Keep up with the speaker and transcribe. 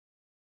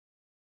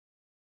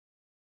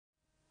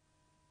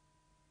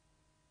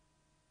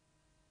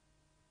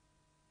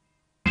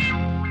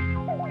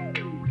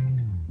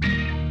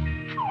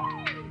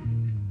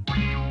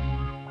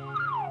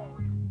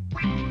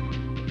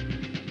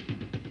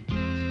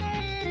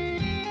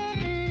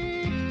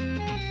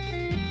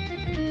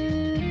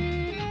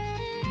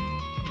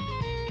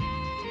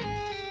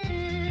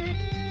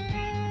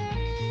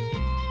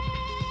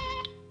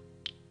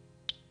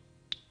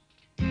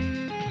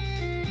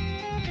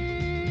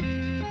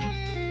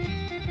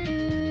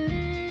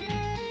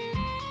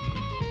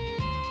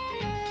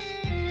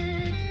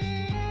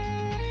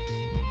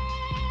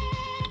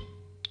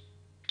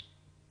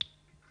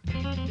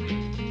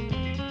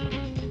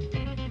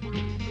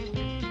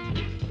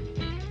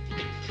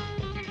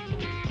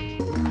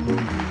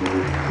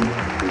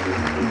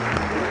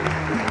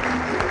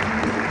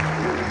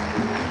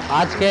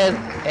আজকের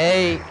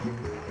এই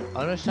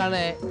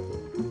অনুষ্ঠানে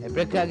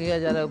প্রেক্ষাগৃহে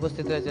যারা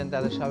উপস্থিত হয়েছেন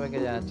তাদের সবাইকে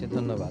জানাচ্ছি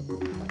ধন্যবাদ।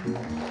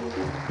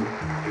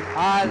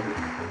 আর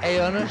এই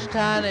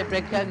অনুষ্ঠান এই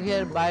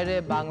প্রেক্ষাগৃহের বাইরে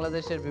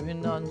বাংলাদেশের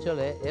বিভিন্ন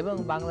অঞ্চলে এবং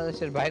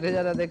বাংলাদেশের বাইরে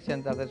যারা দেখছেন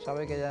তাদের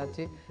সবাইকে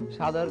জানাচ্ছি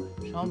সাদর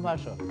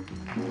সম্ভাষণ।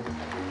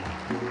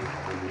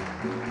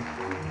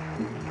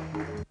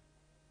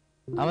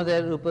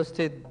 আমাদের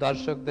উপস্থিত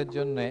দর্শকদের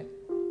জন্য,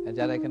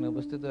 যারা এখানে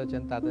উপস্থিত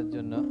হয়েছেন তাদের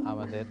জন্য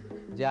আমাদের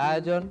যে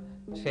আয়োজন,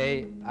 সেই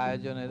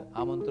আয়োজনের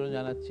আমন্ত্রণ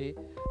জানাচ্ছি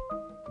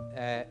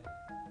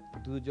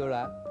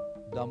দুজোড়া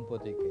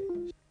দম্পতিকে।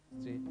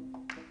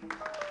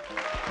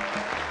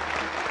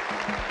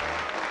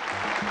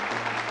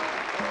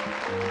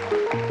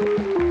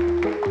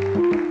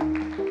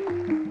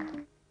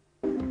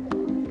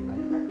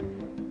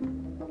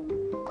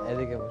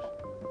 এদিকে বস।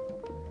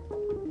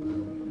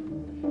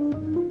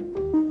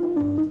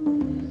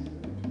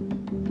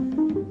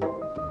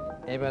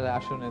 এবারে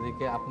আসুন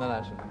এদিকে, আপনারা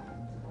আসুন।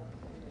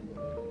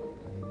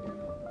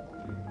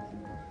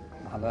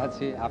 ভালো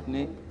আছি,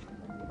 আপনি?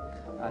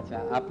 আচ্ছা,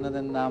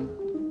 আপনাদের নাম?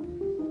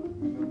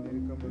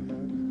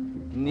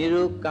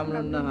 নিরু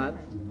কামরুন্নাহার,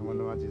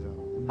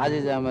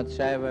 আজিজ আহমদ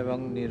সাহেব এবং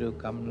নিরু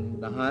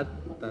কামরুন্নাহার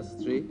তার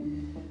স্ত্রী।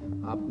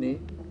 আপনি?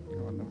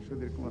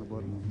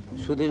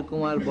 সুধীর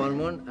কুমার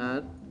বর্মন আর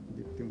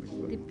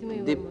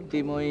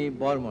দীপ্তিময়ী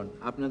বর্মন।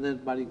 আপনাদের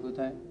বাড়ি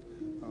কোথায়?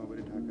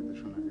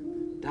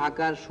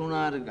 ঢাকার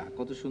সোনারগাঁ।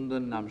 কত সুন্দর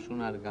নাম,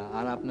 সোনারগাঁ।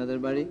 আর আপনাদের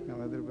বাড়ি?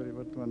 আমাদের বাড়ি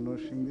বর্তমান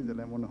নরসিংদী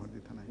জেলায়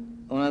মনোহরদী থানায়।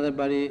 ওনাদের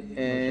বাড়ি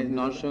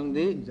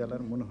নরসিংদী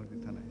জেলার মনোহরদী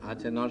থানায়।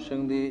 আচ্ছা,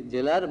 নরসিংদী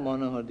জেলার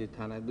মনোহরদী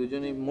থানায়।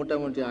 দুজনেই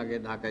মোটামুটি আগে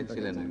ঢাকায়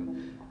ছিলেন,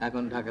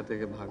 এখন ঢাকা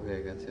থেকে ভাগ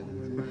হয়ে গেছেন।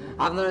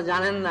 আপনারা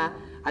জানেন না।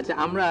 আচ্ছা,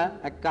 আমরা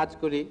এক কাজ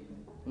করি,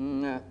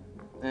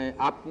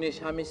 আপনি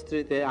স্বামী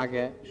স্ত্রীতে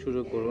আগে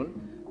শুরু করুন,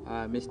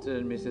 মিস্টার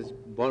এন্ড মিসেস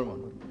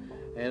বর্মন।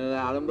 এনারা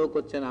আরম্ভ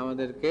করছেন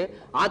আমাদেরকে।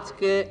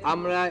 আজকে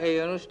আমরা এই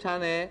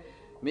অনুষ্ঠানে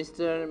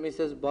মিস্টার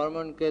মিসেস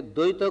বর্মনকে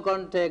দ্বৈত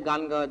কণ্ঠে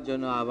গান গাওয়ার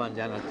জন্য আহ্বান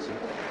জানাচ্ছি।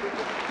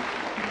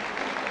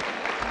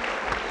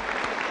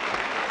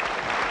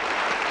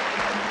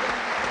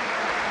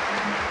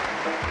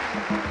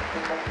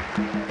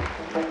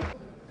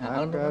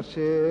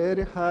 আকাশের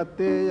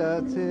হাতে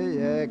আছে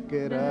এক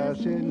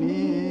রাশ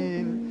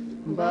নীল,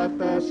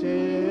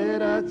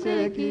 বাতাসের আছে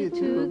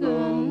কিছু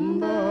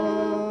গন্ধ,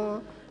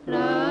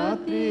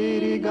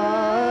 রাত্রির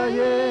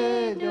গায়ে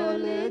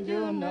জলে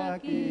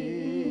জোনাকি,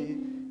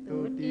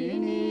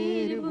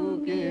 তটিনীর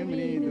বুকে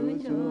মৃদু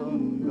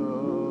ছন্দ।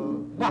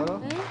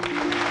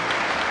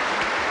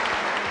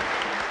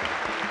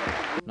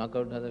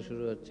 নকআউট ধাঁধা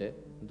শুরু হচ্ছে।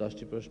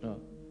 10টি প্রশ্ন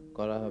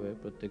করা হবে,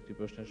 প্রত্যেকটি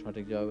প্রশ্নের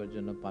সঠিক জবাবের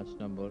জন্য 5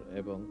 নম্বর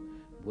এবং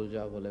ভুল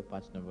জবাব হলে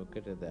 5 নম্বর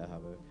কেটে দেওয়া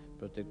হবে।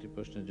 প্রত্যেকটি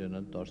প্রশ্নের জন্য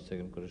 10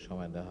 সেকেন্ড করে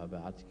সময় দেওয়া হবে।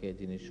 আজকে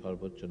যিনি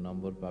সর্বোচ্চ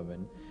নম্বর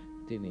পাবেন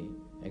তিনি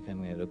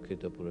এখানে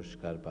রক্ষিত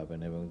পুরস্কার পাবেন,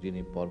 এবং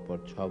যিনি পরপর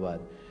 6 বার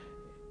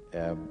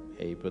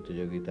এই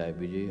প্রতিযোগিতায়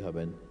বিজয়ী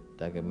হবেন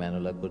তাকে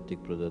ম্যানোলা কর্তৃক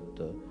প্রদত্ত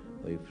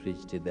ওই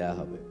ফ্রিজটি দেওয়া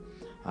হবে।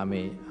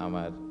 আমি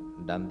আমার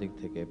ডান দিক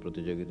থেকে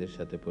প্রতিযোগীদের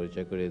সাথে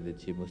পরিচয় করিয়ে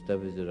দিচ্ছি।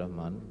 মুস্তাফিজুর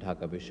রহমান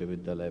ঢাকা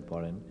বিশ্ববিদ্যালয়ে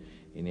পড়েন,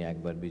 ইনি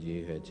একবার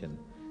বিজয়ী হয়েছেন।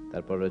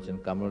 তারপর রয়েছেন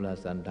কামরুল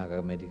হাসান, ঢাকা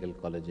মেডিকেল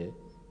কলেজে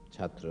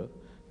ছাত্র।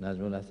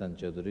 নাজমুল হাসান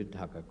চৌধুরী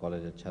ঢাকা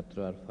কলেজের ছাত্র।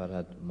 আর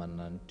ফারহাদ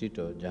মান্নান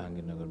টিটো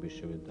জাহাঙ্গীরনগর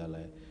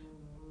বিশ্ববিদ্যালয়ে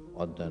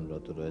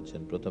অধ্যয়নরত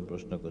রয়েছেন। প্রথম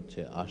প্রশ্ন করছে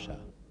আশা।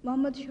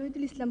 মোহাম্মদ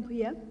শহীদুল ইসলাম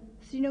ভুইয়া,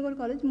 শ্রীনগর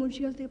কলেজ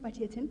মুন্সিগঞ্জ থেকে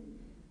পাঠিয়েছেন।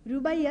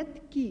 রুবাইয়াত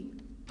কি?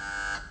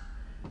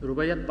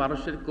 রুবাইয়াত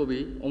পারস্যের কবি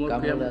ওমর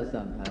খৈয়াম।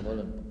 হ্যাঁ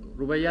বলুন।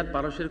 রুবাইয়াত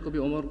পারস্যের কবি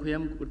ওমর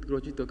খৈয়াম কর্তৃক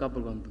রচিত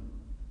কাব্যগ্রন্থ।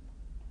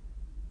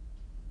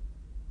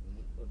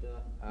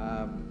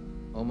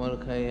 ওমর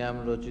খৈয়াম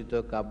রচিত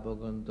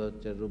কাব্যগ্রন্থ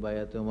হচ্ছে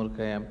রুবাইয়াত ওমর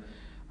খৈয়াম।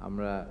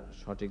 আমরা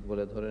সঠিক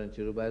বলে ধরে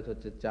নিচ্ছি। রুবাইয়াত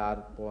হচ্ছে 4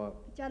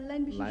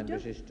 লাইন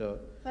বিশিষ্ট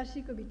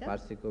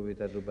ফার্সি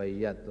কবিতা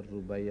রুবাইয়াত।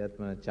 রুবাইয়াত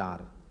মানে 4।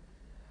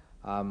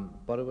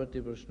 পরবর্তী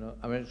প্রশ্ন,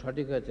 আমি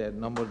সঠিক হয়েছে,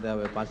 নম্বর দেওয়া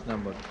হবে 5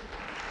 নম্বর।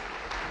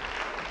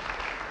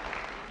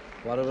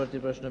 পরবর্তী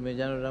প্রশ্ন,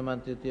 মিজানুর রহমান,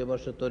 তৃতীয়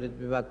বর্ষ, তড়িৎ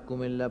বিভাগ,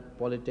 কুমিল্লা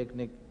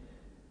পলিটেকনিক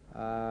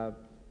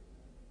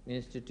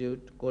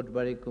ইনস্টিটিউট,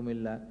 কোটবাড়ি,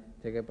 কুমিল্লা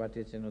থেকে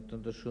পাঠিয়েছেন।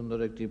 অত্যন্ত সুন্দর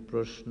একটি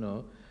প্রশ্ন।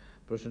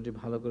 প্রশ্নটি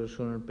ভালো করে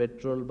শুনুন।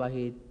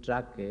 পেট্রোলবাহী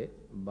ট্রাকে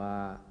বা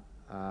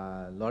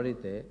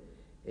লরিতে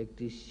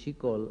একটি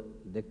শিকল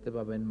দেখতে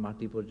পাবেন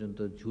মাটি পর্যন্ত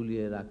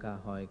ঝুলিয়ে রাখা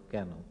হয়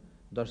কেন?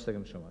 10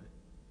 সেকেন্ড সময়।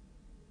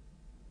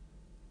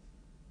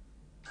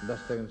 10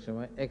 সেকেন্ড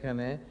সময়।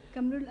 এখানে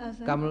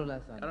কামরুল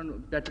হাসান। কারণ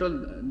পেট্রোল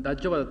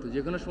দাহ্য পদার্থ,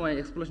 যে কোনো সময়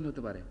এক্সপ্লোশন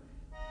হতে পারে,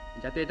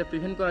 যাতে এটা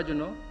প্রিভেন্ট করার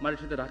জন্য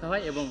মাটির সাথে রাখা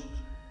হয় এবং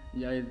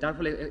যার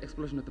ফলে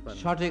এক্সপ্লোশন হতে পারে।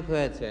 সঠিক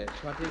হয়েছে,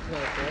 সঠিক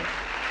হয়েছে,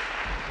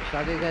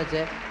 সঠিক হয়েছে।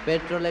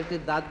 পেট্রোল একটি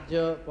দাহ্য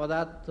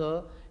পদার্থ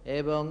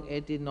এবং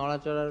এটি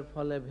নড়াচড়ার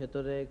ফলে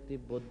ভেতরে একটি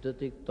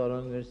বৈদ্যুতিক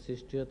তরঙ্গের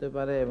সৃষ্টি হতে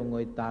পারে এবং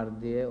ওই তার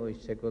দিয়ে, ওই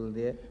শেকল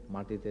দিয়ে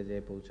মাটিতে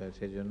যেয়ে পৌঁছায়,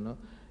 সেজন্য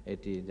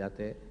এটি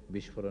যাতে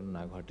বিস্ফোরণ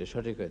না ঘটে।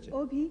 সঠিক হয়েছে।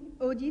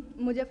 অজিত,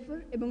 মুজাফফর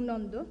এবং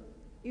Nanda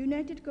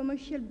United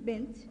commercial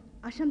bench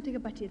Assam থেকে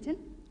পাঠিয়েছেন।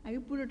 আগে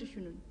পুরোটা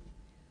শুনুন।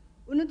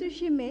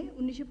 29শে মে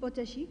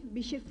 1985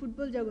 বিশ্বের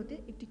ফুটবল জগতে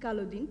একটি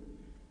কালো দিন।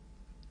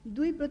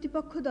 দুই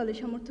প্রতিপক্ষ দলের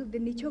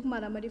সমর্থকদের নিছক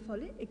মারামারির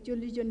ফলে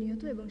 41 জন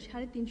নিহত এবং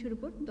 350-এর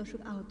উপর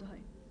দর্শক আহত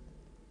হয়।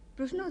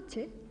 প্রশ্ন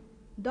হচ্ছে,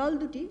 দল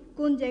দুটি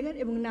কোন জায়গার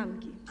এবং নাম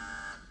কি?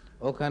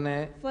 ওখানে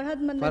ফরহাদ ফরহাদ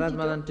মান্নান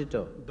মান্নান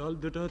টিটো। দল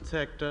দুটো হচ্ছে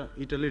একটা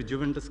ইটালির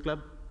জুভেন্টাস ক্লাব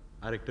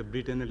আর একটা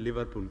ব্রিটেনের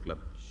লিভারপুল ক্লাব।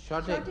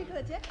 সঠিক সঠিক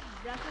হয়েছে।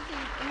 ব্রাসেলসের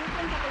ইউরোপিয়ান কাপের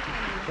ফাইনালে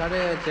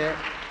সঠিক হয়েছে।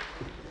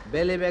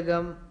 বেলি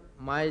বেগম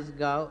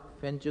মাইজগাঁও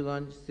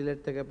ফেঞ্চুগঞ্জ সিলেট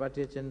থেকে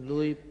পাঠিয়েছেন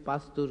লুই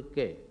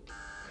পাস্তুরকে।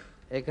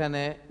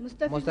 এখানে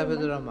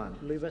মোস্তাফিজুর রহমান।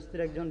 লুই পাস্তুর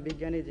একজন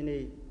বিজ্ঞানী, যিনি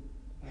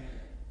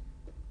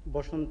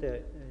বসন্তে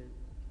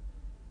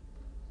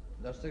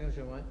 10 সেকেন্ড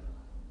সময়।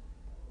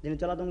 যিনি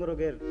জলাতঙ্ক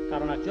রোগের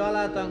কারণ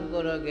জলাতঙ্ক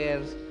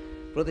রোগের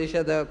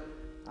প্রতিষেধক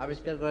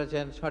আবিষ্কার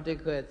করেছেন। সঠিক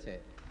হয়েছে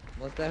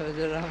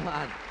মোস্তাফিজুর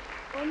রহমান।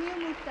 অমিয়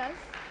মুক্তাজ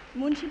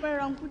মুন্সিপাড়া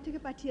রংপুর থেকে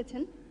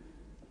পাঠিয়েছেন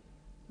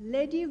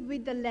লেডি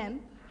উইথ দ্য ল্যাম্প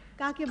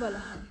কাকে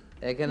বলা হয়?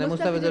 এখানে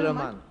মোস্তাফিজুর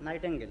রহমান।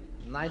 নাইটেঙ্গেল।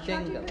 সঠিক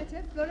নাইটিঙ্গেল। হয়েছে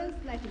ফ্লোরেন্স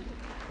নাইটিঙ্গেল।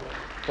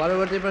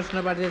 পরবর্তী প্রশ্ন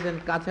পাঠিয়েছেন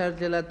কাছাড়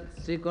জেলার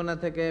শ্রীকোনা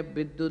থেকে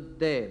বিদ্যুৎ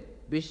দে।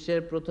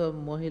 বিশ্বের প্রথম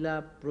মহিলা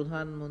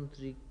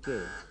প্রধানমন্ত্রী কে?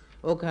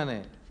 ওখানে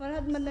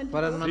ফরহাদ মান্নান টিটো।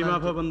 ফরহাদ মান্নান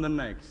শ্রীমাভ বন্দর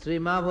নায়ক।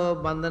 শ্রীমাভ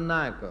বন্দর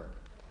নায়ক।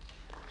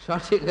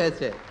 সঠিক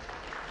হয়েছে।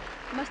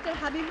 মাস্টার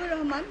হাবিবুর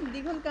রহমান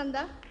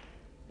দিঘলকান্দা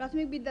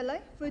প্রাথমিক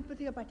বিদ্যালয় ফরিদপুর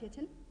থেকে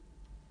পাঠিয়েছেন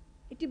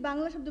একটি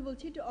বাংলা শব্দ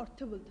বলছি, একটু অর্থ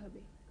বলতে হবে।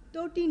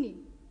 তটিনী।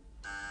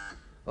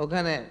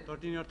 ওখানে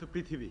তটিনী অর্থ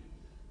পৃথিবী।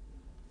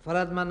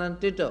 ফরহাদ মান্নান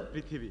টিটো।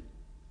 পৃথিবী,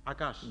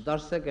 আকাশ,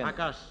 10 সেকেন্ড।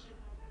 আকাশ,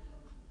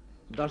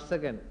 10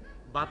 সেকেন্ড।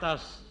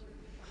 বাতাস।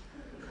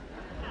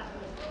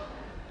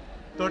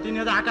 তটিনী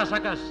হচ্ছে আকাশ,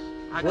 আকাশ,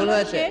 ভুল আকাশ।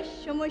 হয়েছে। শেষ,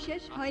 সময়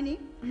শেষ হয়নি।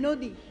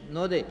 নদী।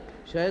 নদী।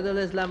 শহীদুল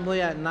ইসলাম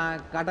ভূঁইয়া না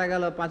কাটা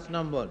গেল 5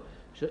 নম্বর।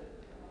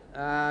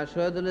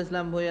 শহীদুল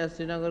ইসলাম ভূঁইয়া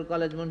শ্রীনগর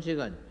কলেজ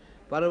মুন্সিগঞ্জ।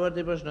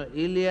 পরবর্তী প্রশ্ন,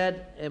 ইলিয়াড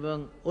এবং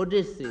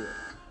ওডিসি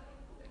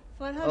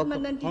ফরহাদ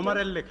মান্নান টিটো।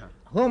 হোমারের লেখা।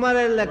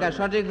 হোমারের লেখা।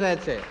 সঠিক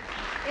হয়েছে।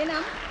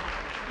 এনাম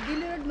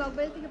দিল্লি রোড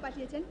মকবাইল থেকে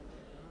পাঠিয়েছেন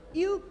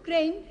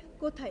ইউক্রেন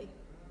কোথায়?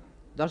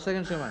 10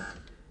 সেকেন্ড সময়।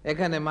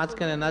 এখানে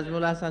মাঝখানে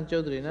নাজমুল হাসান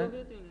চৌধুরী না?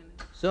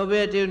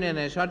 সোভিয়েত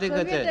ইউনিয়নে। সঠিক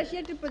হয়েছে। সোভিয়েত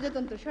রাশিয়া একটি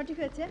প্রজাতন্ত্র। সঠিক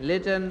হয়েছে।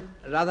 লিটন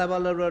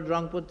রাধাবল্লভ রোড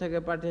রংপুর থেকে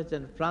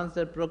পাঠিয়েছেন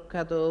ফ্রান্সের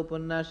প্রখ্যাত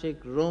ঔপন্যাসিক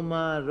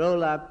রোমা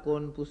রোলা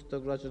কোন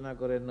পুস্তক রচনা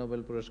করে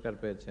নোবেল পুরস্কার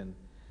পেয়েছেন?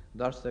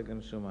 10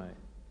 সেকেন্ড সময়।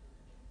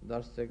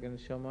 10 সেকেন্ড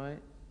সময়।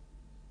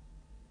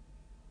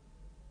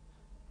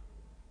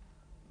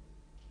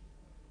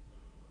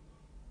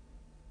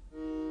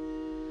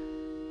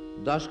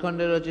 দশ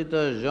খণ্ডে রচিত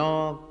জঁ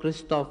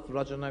ক্রিস্টফ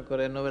রচনা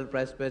করে নোবেল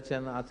প্রাইজ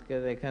পেয়েছেন।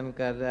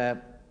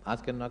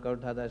 আজকের নকআউট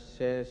ধাঁধার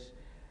শেষ।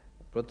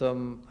 প্রথম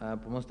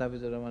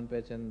মোস্তাফিজুর রহমান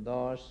পেয়েছেন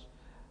 10,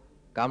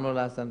 কামরুল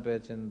হাসান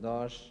পেয়েছেন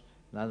 10,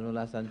 নাজমুল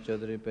হাসান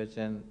চৌধুরী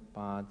পেয়েছেন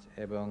 5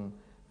 এবং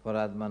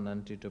ফরহাদ মান্নান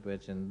টিটো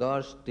পেয়েছেন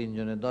 10। 3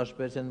 জনে 10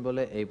 পেয়েছেন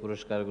বলে এই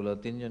পুরস্কারগুলো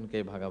 3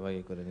 জনকেই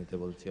ভাগাভাগি করে নিতে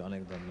বলছি।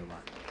 অনেক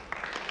ধন্যবাদ।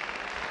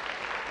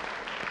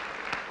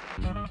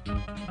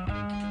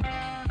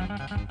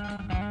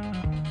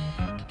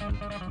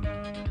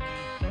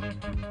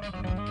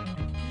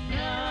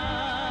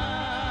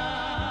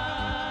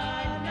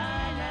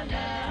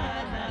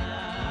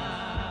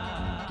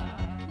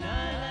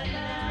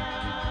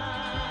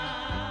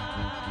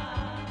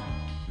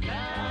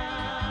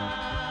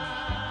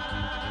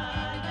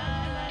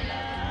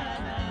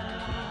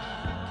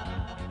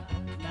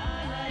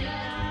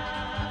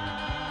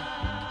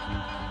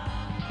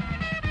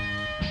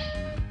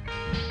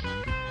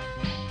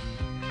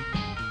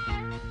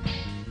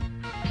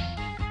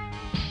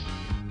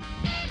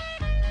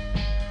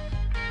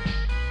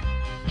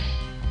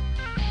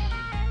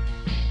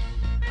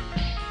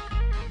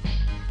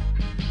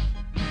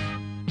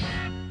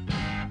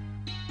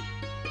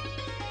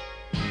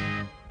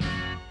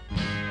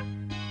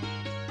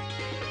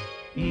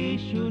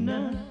 এসো না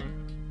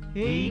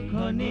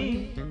এইখানে,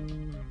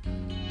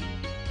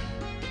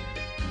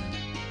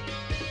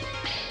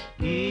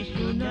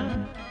 এসো না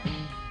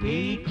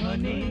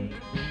এইখানে,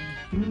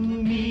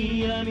 তুমি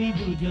আমি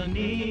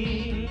দুজনে,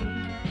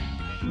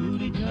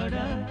 সুর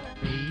ঝরা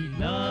এই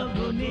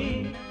লগনে,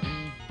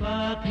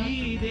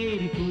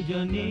 পাখিদের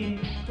পূজনে।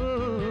 ও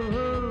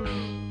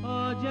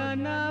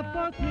অজানা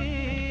পথে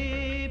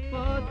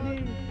পথে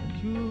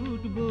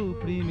ছুটবো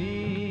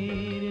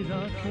প্রেমের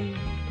রথে,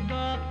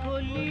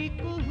 কাকলি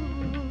কুহু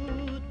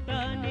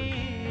তানে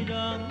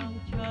রং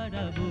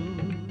ছড়াবো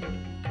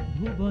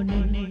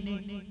ভুবনে।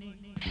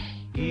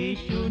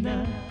 এসো না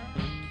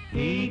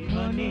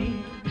এইখানে,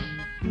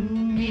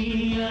 তুমি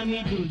আমি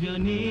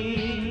দুজনে,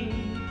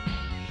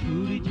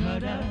 সুর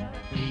ঝরা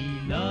এই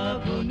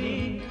লগনে,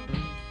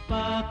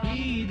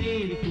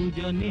 পাখিদের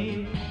পূজনে।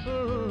 ও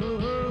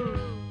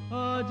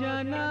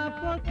অজানা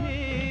পথে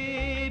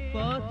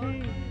পথে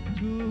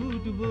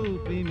ছুটবো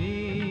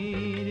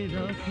প্রেমের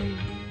রথে,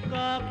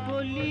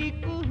 কাকলি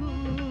কুহু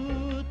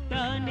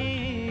তানে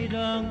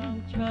রং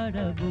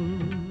ছড়াবো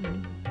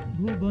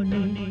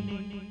ভুবনে।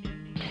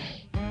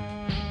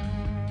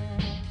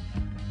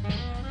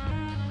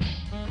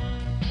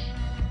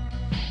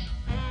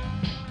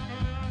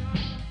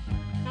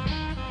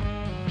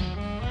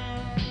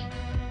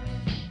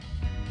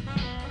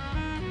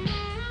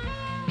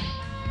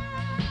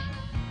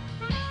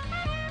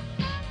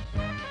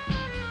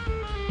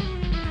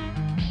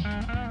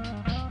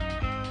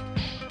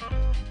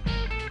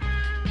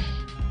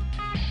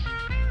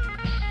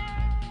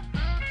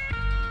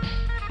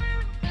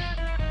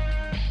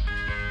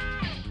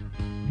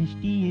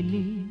 বৃষ্টি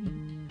এলে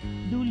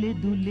দুলে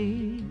দুলে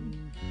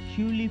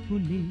শিউলি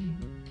ফুলে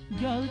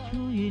জল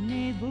ছুঁয়ে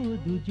নেব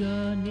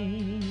দুজনে।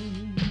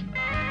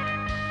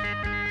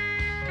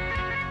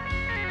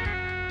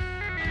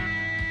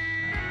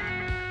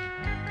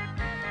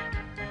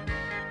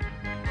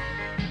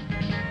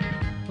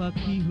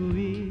 পাখি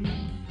হয়ে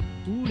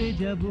উড়ে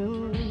যাব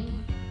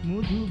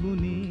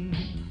মধুবনে,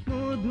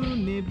 মধু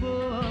নেব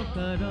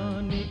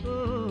অকারণে। ও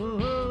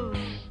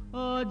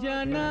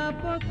অজানা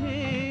পথে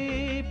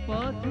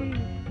পথে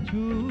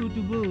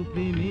ছুটবো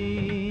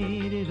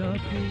প্রেমের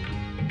রথে,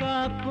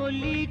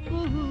 কাকলি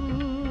কুহু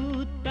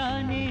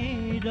টানে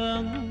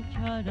রং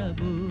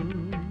ছড়াবো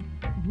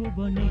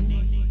ভুবনে।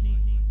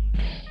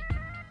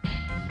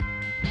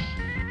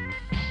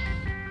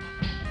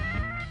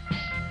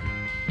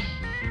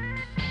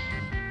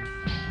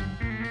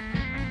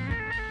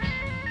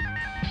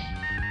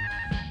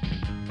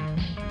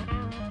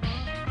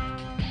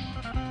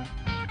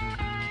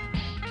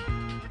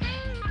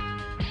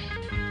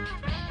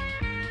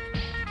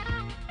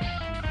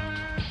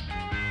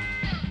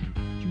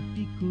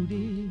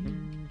 করে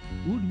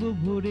উঠবো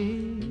ভোরে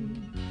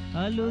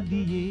আলো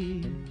দিয়ে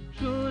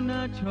সোনা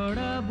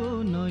ছড়াবো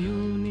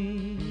নয়নে।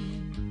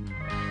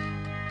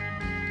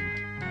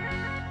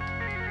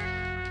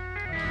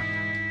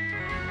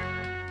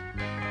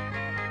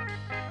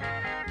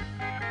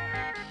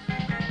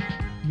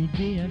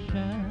 মিটে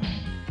আসা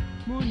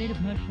মনের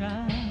ভাষা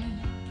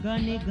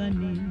গানে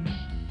গানে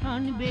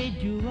আনবে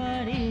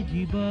জুয়ারে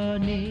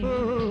জীবনে।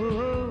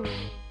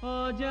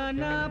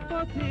 অজানা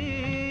পথে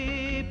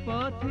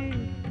পথে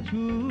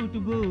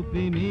ছুটবো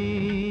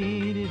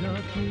প্রেমের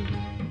রথে,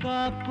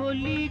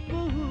 কাকলি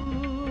কুহু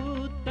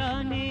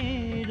টানে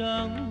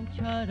রং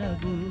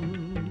ছড়াবো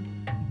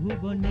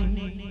ভুবনে।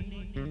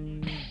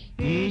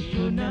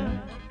 এসো না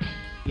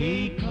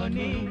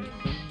এইখানে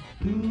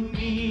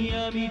তুমি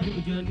আমি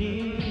দুজনে,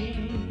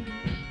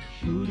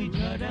 সুর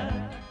ঝরা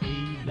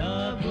এই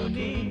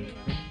লগনে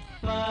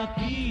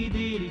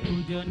পাখিদের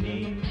পূজনে।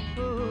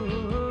 ও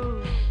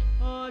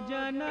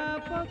অজানা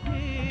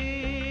পথে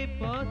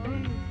পথে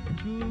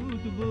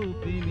ছুটবো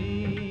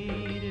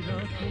প্রেমের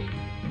রথে,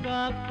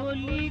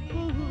 কাকলি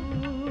কুহু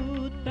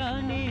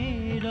টানে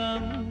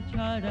রং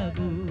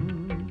ছড়াবো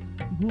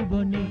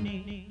ভুবনে।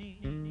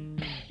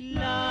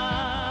 লা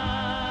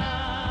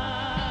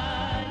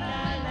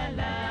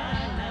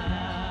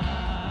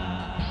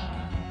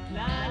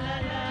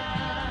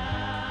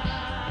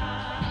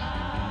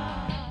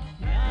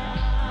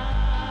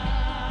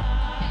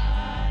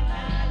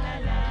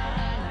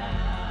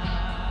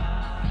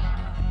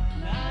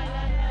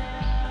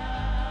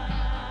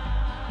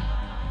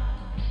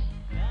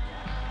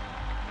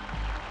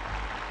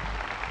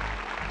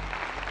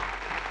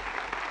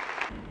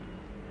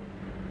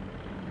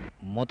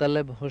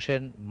মোতালেব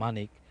হোসেন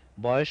মানিক,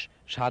 বয়স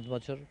 7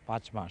 বছর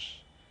 5 মাস,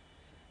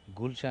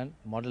 গুলশান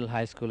মডেল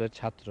হাই স্কুলের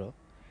ছাত্র।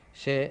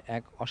 সে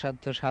এক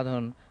অসাধ্য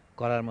সাধন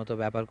করার মতো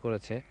ব্যাপার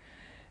করেছে।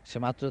 সে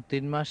মাত্র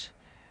 3 মাস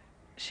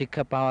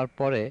শিক্ষা পাওয়ার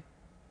পরে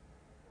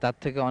তার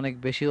থেকে অনেক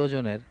বেশি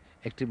ওজনের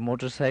একটি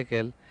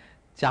মোটরসাইকেল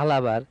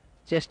চালাবার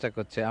চেষ্টা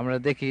করছে। আমরা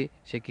দেখি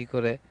সে কি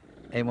করে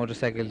এই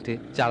মোটরসাইকেলটি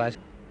চালায়।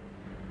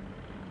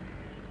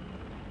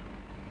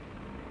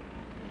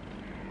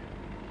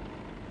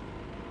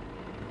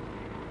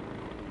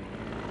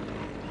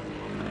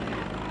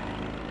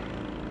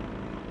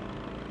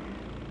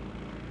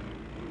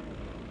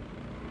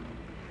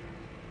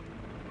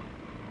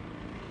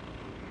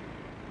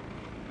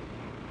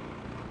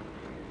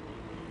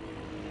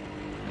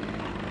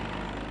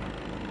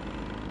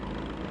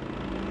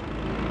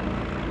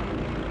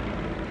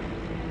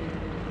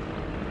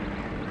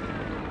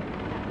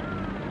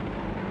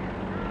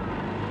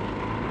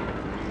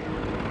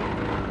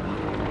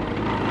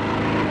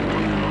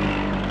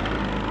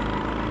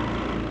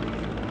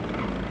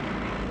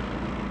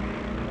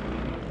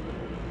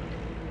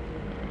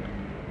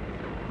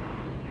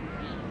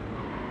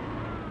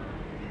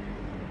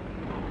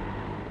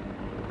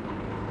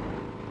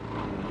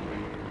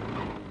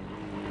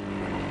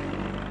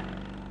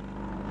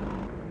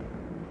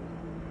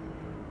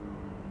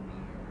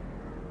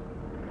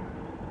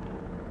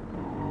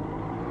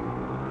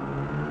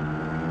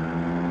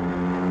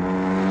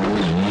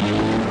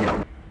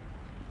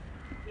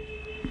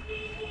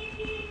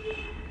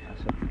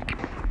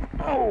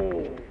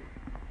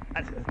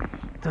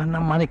 তোর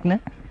নাম মানিক না?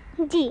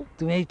 জি।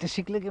 তুমি এইটা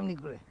শিখলে কেমনি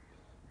করে?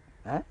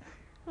 হ্যাঁ,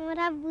 আমার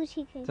আব্বু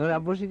শিখাইছে। তোমার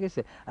আব্বু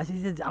শিখেছে? আচ্ছা,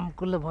 এই যে জাম্প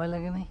করলে ভয়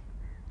লাগে নাই?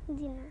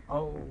 জি না। ও,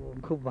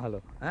 খুব ভালো।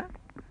 হ্যাঁ,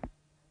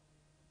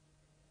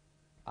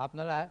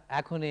 আপনারা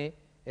এখনই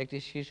একটি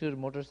শিশুর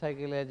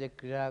মোটরসাইকেলে যে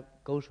ক্রীড়া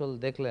কৌশল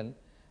দেখলেন,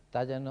 তা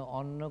যেন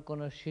অন্য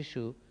কোনো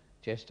শিশু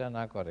চেষ্টা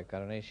না করে,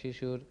 কারণ এই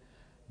শিশুর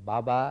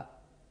বাবা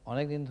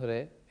অনেকদিন ধরে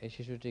এই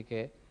শিশুটিকে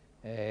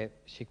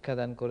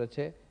শিক্ষাদান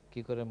করেছে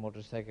কি করে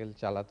মোটরসাইকেল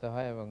চালাতে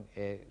হয় এবং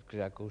এই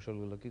ক্রীড়া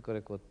কৌশলগুলো কি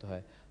করে করতে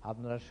হয়।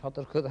 আপনারা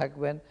সতর্ক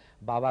থাকবেন,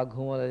 বাবা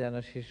ঘুমোলে যেন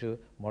শিশু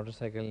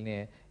মোটরসাইকেল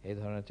নিয়ে এই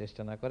ধরনের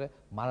চেষ্টা না করে,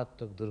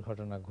 মারাত্মক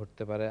দুর্ঘটনা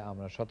ঘটতে পারে।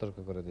 আমরা সতর্ক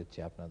করে দিচ্ছি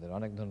আপনাদের।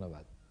 অনেক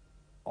ধন্যবাদ।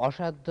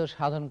 অসাধ্য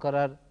সাধন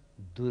করার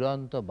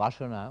দুরন্ত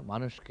বাসনা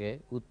মানুষকে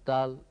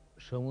উত্তাল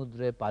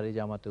সমুদ্রে পাড়ি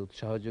জমাতে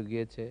উৎসাহ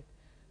জুগিয়েছে,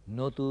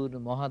 নতুন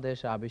মহাদেশ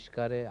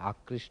আবিষ্কারে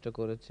আকৃষ্ট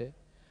করেছে,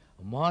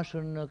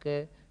 মহাশূন্যকে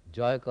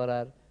জয়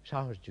করার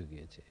সাহস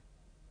জুগিয়েছে।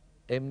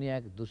 এমনি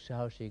এক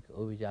দুঃসাহসিক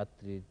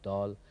অভিযাত্রীর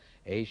দল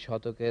এই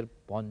শতকের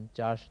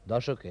 50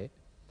 দশকে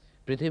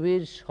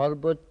পৃথিবীর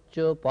সর্বোচ্চ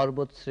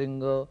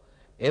পর্বতশৃঙ্গ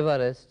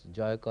এভারেস্ট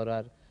জয়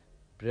করার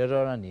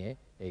প্রেরণা নিয়ে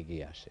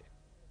এগিয়ে আসে।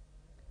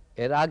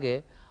 এর আগে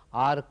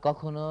আর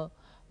কখনো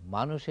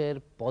মানুষের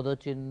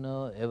পদচিহ্ন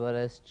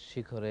এভারেস্ট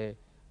শিখরে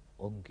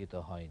অঙ্কিত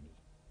হয়নি।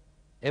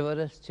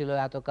 এভারেস্ট ছিল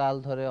এতকাল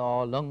ধরে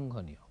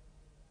অলঙ্ঘনীয়।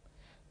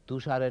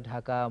 তুষারে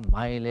ঢাকা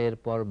মাইলের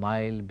পর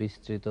মাইল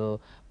বিস্তৃত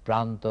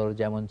প্রান্তর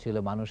যেমন ছিল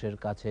মানুষের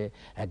কাছে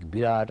এক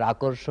বিরাট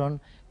আকর্ষণ,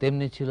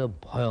 তেমনি ছিল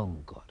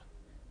ভয়ঙ্কর।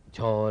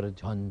 ঝড়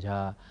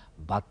ঝঞ্ঝা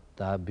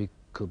বাত্তা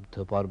বিক্ষুব্ধ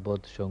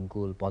পর্বত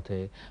সংকুল পথে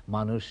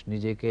মানুষ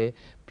নিজেকে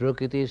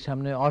প্রকৃতির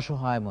সামনে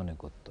অসহায় মনে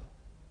করত।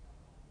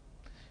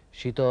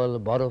 শীতল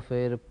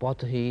বরফের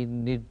পথহীন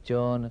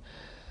নির্জন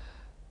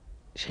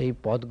সেই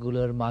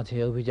পথগুলোর মাঝে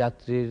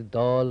অভিযাত্রীর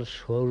দল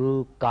সরু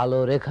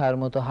কালো রেখার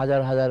মতো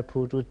হাজার হাজার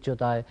ফুট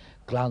উচ্চতায়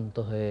ক্লান্ত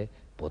হয়ে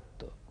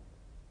পড়ত।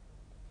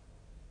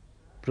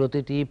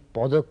 প্রতিটি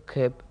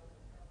পদক্ষেপ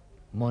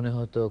মনে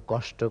হতো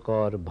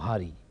কষ্টকর,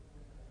 ভারী।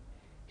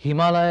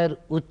 হিমালয়ের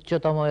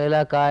উচ্চতম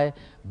এলাকায়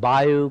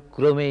বায়ু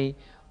ক্রমেই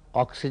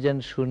অক্সিজেন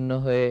শূন্য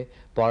হয়ে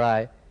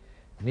পড়ায়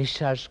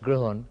নিঃশ্বাস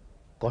গ্রহণ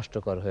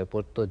কষ্টকর হয়ে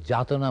পড়ত,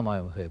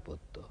 যাতনাময় হয়ে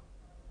পড়ত।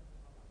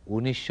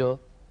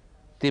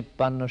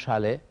 1953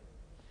 সালে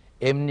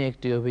এমনি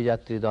একটি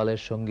অভিযাত্রী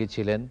দলের সঙ্গী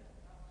ছিলেন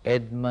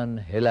এডমন্ড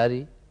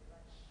হিলারি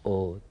ও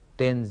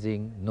তেনজিং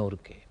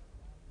নোরকে।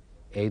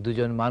 এই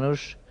দুজন মানুষ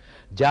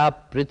যা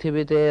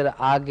পৃথিবীতে এর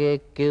আগে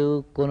কেউ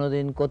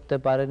কোনোদিন করতে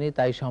পারেনি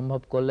তাই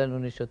সম্ভব করলেন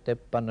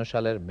 1953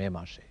 সালের মে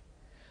মাসে।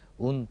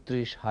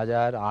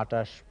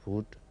 29,028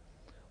 ফুট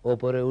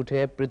ওপরে উঠে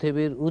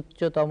পৃথিবীর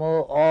উচ্চতম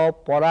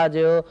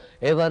অপরাজেয়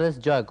এভারেস্ট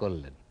জয়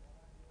করলেন।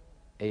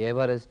 এই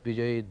এভারেস্ট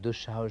বিজয়ী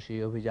দুঃসাহসী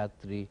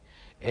অভিযাত্রী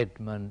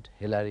এডমন্ড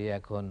হিলারি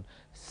এখন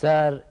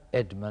স্যার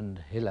এডমন্ড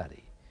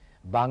হিলারি,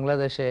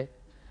 বাংলাদেশে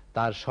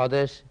তার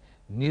স্বদেশ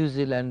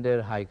নিউজিল্যান্ডের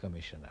হাই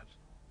কমিশনার।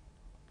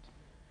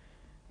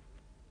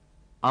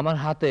 আমার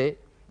হাতে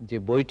যে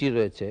বইটি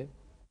রয়েছে,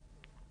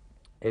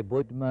 এই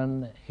এডমন্ড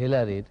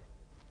হিলারির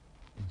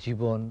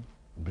জীবন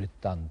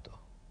বৃত্তান্ত,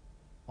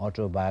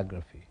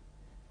 অটোবায়োগ্রাফি।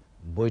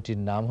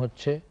 বইটির নাম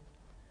হচ্ছে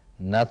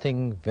নাথিং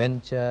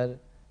ভেঞ্চার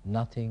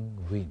নাথিং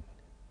উইন।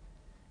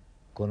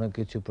 কোনো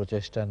কিছু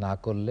প্রচেষ্টা না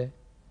করলে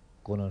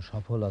কোনো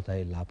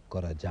সফলতাই লাভ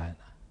করা যায়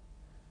না।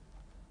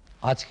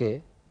 আজকে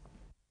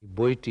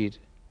বইটির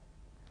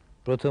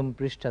প্রথম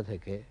পৃষ্ঠা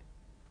থেকে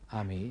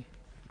আমি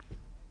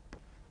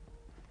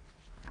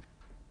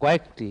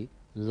কয়েকটি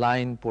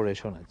লাইন পড়ে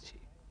শোনাচ্ছি।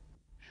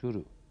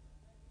 শুরু: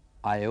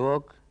 I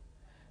awoke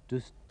to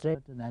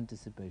certain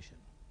anticipation.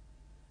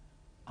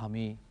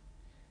 আমি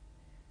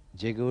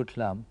জেগে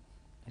উঠলাম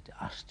একটি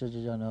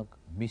আশ্চর্যজনক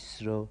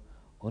মিশ্র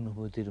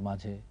অনুভূতির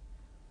মাঝে।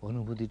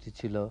 অনুভূতিটি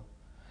ছিল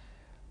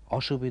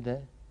অসুবিধে,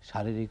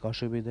 শারীরিক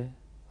অসুবিধে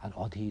আর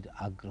অধীর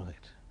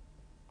আগ্রহের।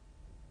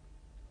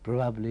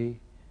 Probably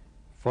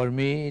for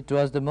me it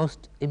was the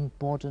most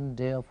important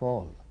day of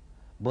all.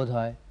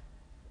 বোধহয়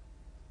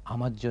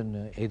আমার জন্য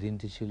এই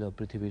দিনটি ছিল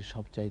পৃথিবীর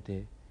সবচাইতে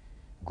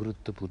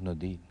গুরুত্বপূর্ণ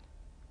দিন।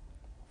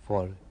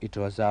 For it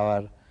was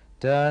our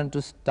turn to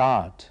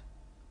start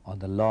on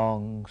the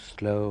long,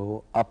 slow,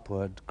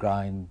 upward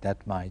grind that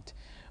might,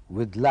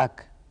 with luck,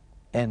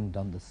 end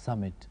on the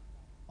summit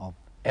of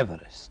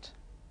Everest.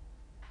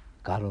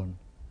 কারণ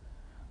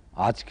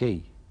আজকেই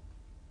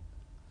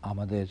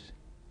আমাদের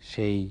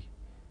সেই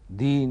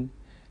দিন,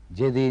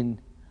 যেদিন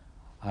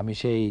আমি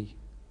সেই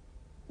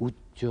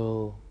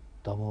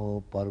উচ্চতম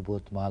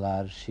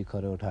পর্বতমালার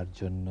শিখরে ওঠার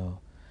জন্য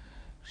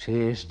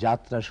শেষ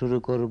যাত্রা শুরু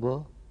করব,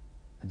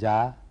 যা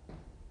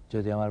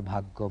যদি আমার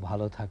ভাগ্য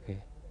ভালো থাকে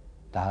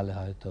তাহলে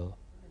হয়তো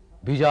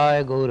বিজয়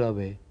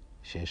গৌরবে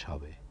শেষ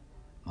হবে,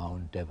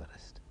 মাউন্ট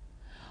এভারেস্ট।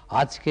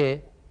 আজকে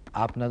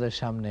আপনাদের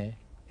সামনে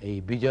এই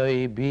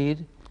বিজয়ী বীর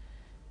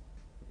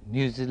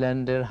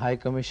নিউজিল্যান্ডের হাই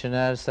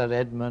কমিশনার স্যার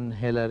এডমন্ড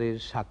হিলারির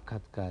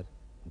সাক্ষাৎকার।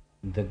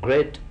 The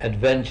great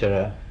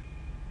adventurer,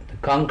 the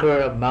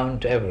conqueror of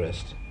Mount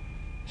Everest,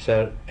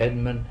 Sir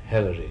Edmund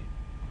Hillary,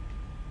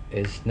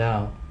 is now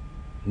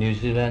New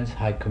Zealand's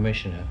High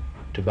Commissioner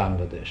to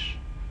Bangladesh.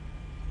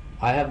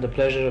 I have the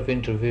pleasure of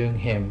interviewing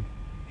him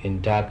in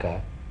Dhaka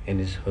in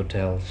his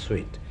hotel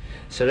suite.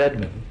 Sir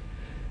Edmund,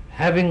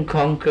 having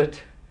conquered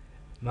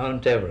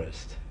Mount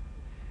Everest,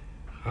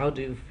 how do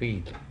you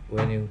feel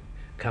when you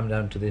come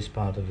down to this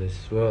part of this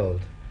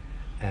world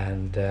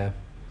and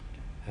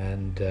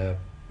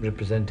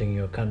representing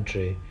your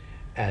country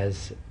as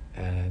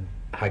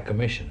High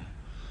Commissioner?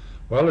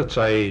 Well, it's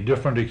a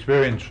different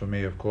experience for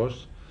me, of course.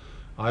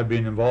 I've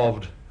been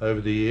involved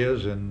over the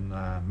years in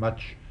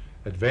much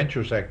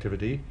adventurous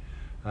activity.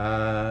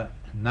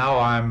 Now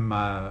I'm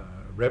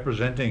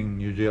representing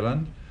New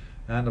Zealand,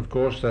 and of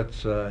course that's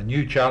a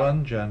new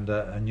challenge and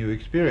a new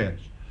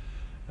experience.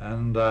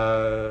 And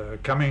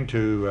coming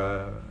to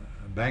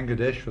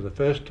Bangladesh for the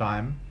first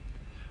time,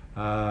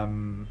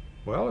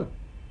 well,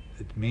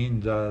 it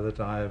means that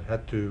I've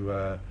had to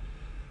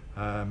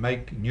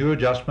make new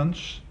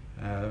adjustments.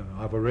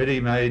 I've already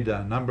made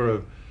a number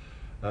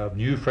of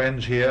new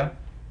friends here,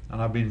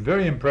 and I've been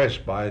very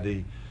impressed by the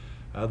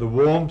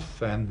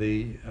warmth and the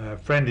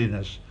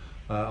friendliness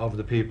of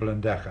the people in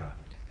Dhaka.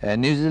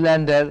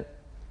 নিউজিল্যান্ডের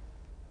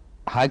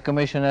high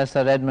commissioner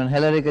sir Edmund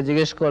হেলারিকে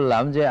জিজ্ঞেস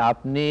করলাম যে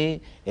আপনি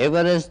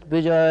Everest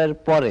বিজয়ের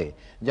পরে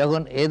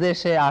যখন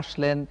এদেশে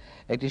আসলেন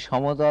একটি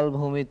সমতল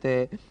ভূমিতে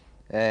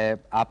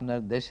আপনার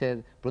দেশের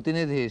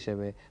প্রতিনিধি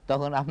হিসেবে,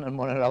 তখন আপনার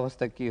মনের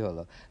অবস্থা কি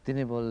হলো?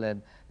 তিনি বললেন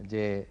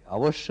যে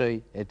অবশ্যই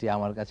এটি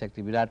আমার কাছে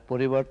একটি বিরাট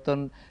পরিবর্তন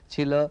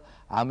ছিল।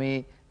 আমি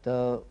তো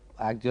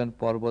একজন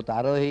পর্বত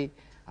আরোহী,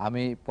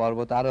 আমি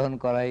পর্বত আরোহণ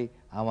করাই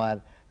আমার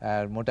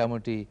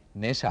মোটামুটি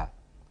নেশা,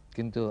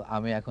 কিন্তু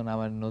আমি এখন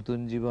আমার নতুন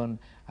জীবন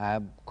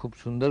খুব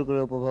সুন্দর করে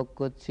উপভোগ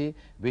করছি।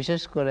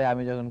 বিশেষ করে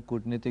আমি যখন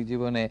কূটনীতিক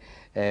জীবনে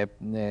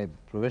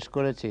প্রবেশ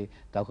করেছি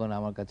তখন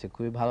আমার কাছে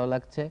খুবই ভালো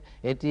লাগছে।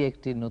 এটি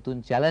একটি নতুন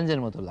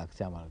চ্যালেঞ্জের মতো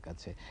লাগছে আমার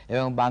কাছে,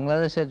 এবং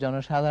বাংলাদেশের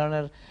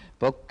জনসাধারণের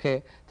পক্ষে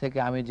থেকে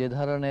আমি যে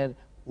ধরনের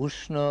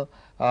উষ্ণ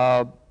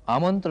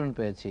আমন্ত্রণ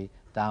পেয়েছি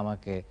তা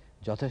আমাকে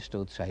যথেষ্ট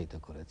উৎসাহিত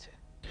করেছে।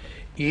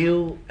 You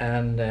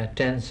and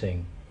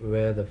Tenzing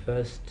were the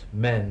first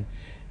men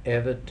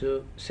ever to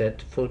set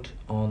foot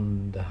on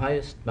the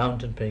highest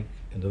mountain peak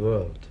in the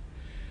world.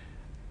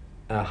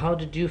 How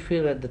did you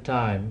feel at the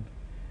time?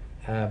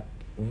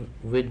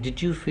 Did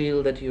you feel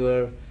that you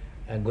were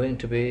going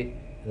to be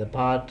the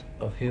part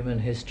of human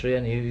history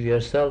and you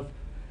yourself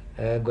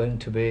going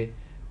to be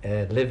a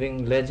living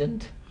legend?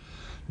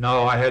 No,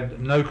 I had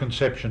no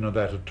conception of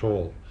that at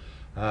all.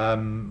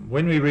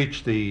 When we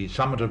reached the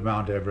summit of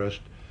Mount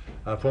Everest,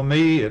 for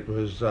me it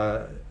was,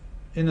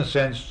 in a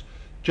sense,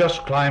 just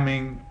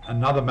climbing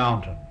another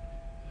mountain.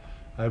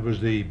 It was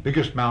the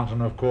biggest mountain,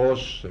 of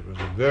course. It was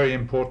a very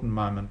important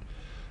moment,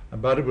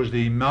 but it was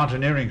the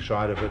mountaineering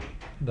side of it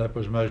that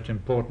was most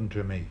important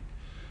to me.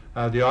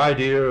 The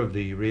idea of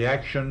the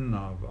reaction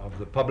of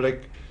the public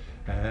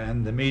and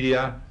the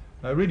media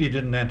really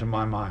didn't enter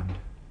my mind.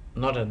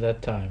 Not at that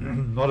time.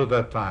 Not at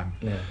that time.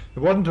 Yeah.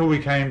 It wasn't until we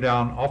came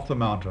down off the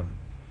mountain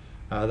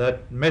that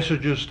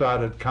messages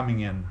started coming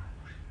in,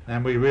 and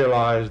we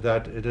realized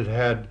that it had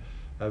had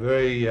a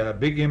very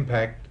big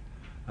impact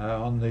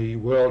on the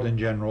world in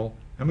general,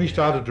 and we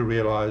started to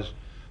realize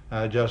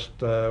just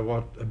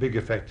what a big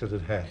effect it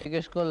had had.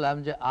 জিজ্ঞেস করলাম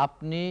যে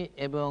আপনি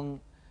এবং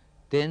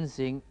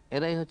তেনজিং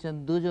এরাই হচ্ছেন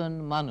দুজন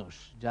মানুষ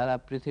যারা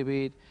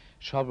পৃথিবীর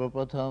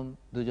সর্বপ্রথম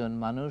দুজন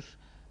মানুষ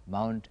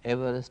মাউন্ট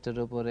এভারেস্টের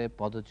উপরে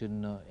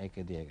পদচিহ্ন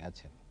এঁকে দিয়ে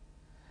গেছেন।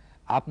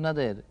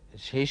 আপনাদের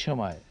সেই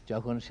সময়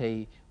যখন সেই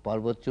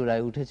পর্বত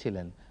চূড়ায়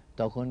উঠেছিলেন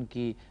তখন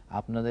কি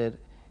আপনাদের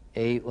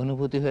এই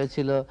অনুভূতি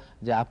হয়েছিল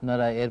যে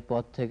আপনারা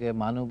এরপর থেকে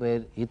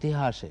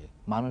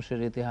মানুষের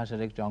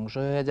ইতিহাসের একটি অংশ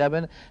হয়ে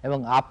যাবেন এবং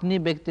আপনি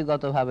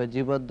ব্যক্তিগতভাবে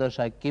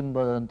জীবদ্দশায়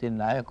কিংবদন্তির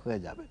নায়ক হয়ে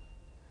যাবেন?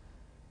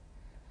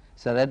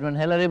 স্যার এডমন্ড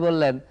হেলারি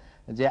বললেন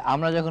যে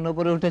আমরা যখন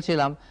উপরে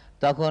উঠেছিলাম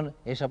তখন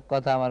এসব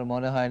কথা আমার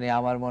মনে হয়নি,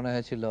 আমার মনে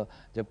হয়েছিল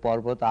যে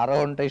পর্বত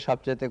আরোহণটাই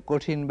সবচেয়ে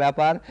কঠিন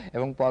ব্যাপার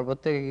এবং পর্বত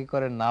থেকে কি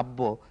করে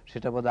নামবো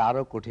সেটা বোধহয়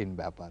আরো কঠিন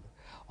ব্যাপার।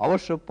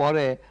 অবশ্য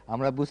পরে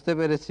আমরা বুঝতে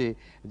পেরেছি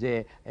যে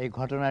এই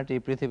ঘটনাটি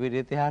পৃথিবীর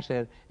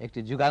ইতিহাসের একটি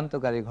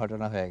যুগান্তকারী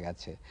ঘটনা হয়ে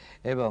গেছে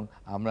এবং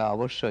আমরা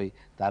অবশ্যই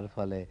তার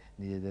ফলে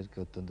নিজেদেরকে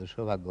অত্যন্ত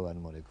সৌভাগ্যবান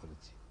মনে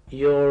করেছি।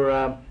 Your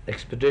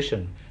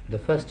expedition,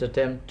 the first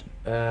attempt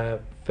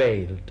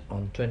failed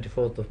on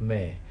 24th of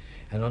May,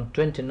 and on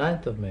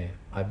 29th of May,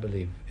 I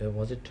believe,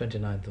 was it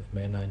 29th of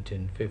May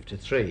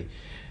 1953,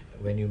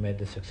 when you made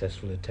the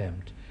successful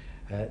attempt.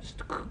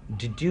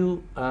 Did you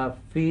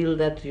feel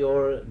that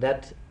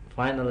that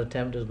final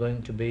attempt is going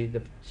to be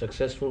the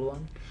successful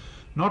one?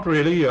 Not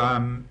really.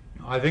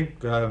 I think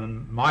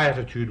my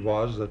attitude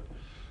was that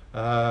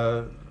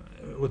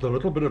with a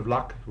little bit of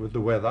luck with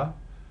the weather,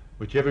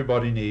 which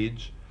everybody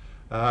needs,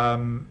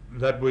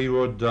 that we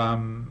would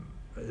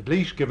at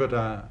least give it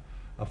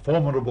a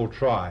formidable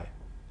try.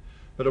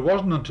 But it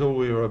wasn't until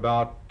we were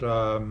about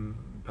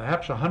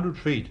perhaps 100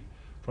 feet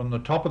from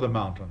the top of the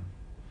mountain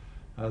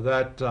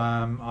that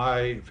I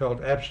felt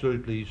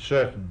absolutely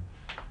certain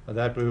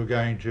that we were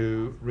going to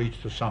reach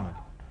the summit.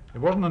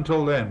 It wasn't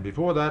until then.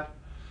 Before that,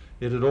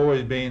 it had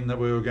always been that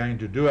we were going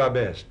to do our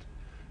best.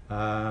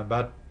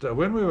 But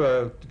when we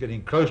were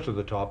getting close to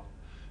the top,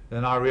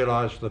 then I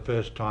realized for the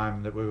first time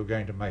that we were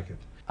going to make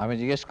it. আমি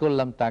জিজ্ঞেস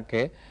করলাম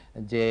তাকে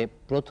যে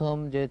প্রথম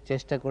যে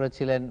চেষ্টা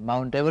করেছিলেন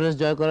Mount Everest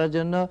জয় করার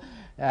জন্য,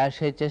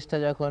 সেই চেষ্টা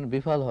যখন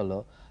বিফল হলো,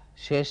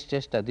 শেষ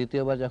চেষ্টা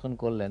দ্বিতীয়বার যখন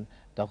করলেন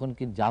তখন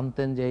কি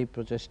জানতেন যে এই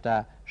প্রচেষ্টা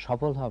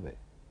সফল হবে?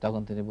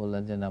 তখন তিনি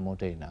বললেন যে না,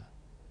 মোটেই না,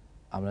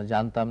 আমরা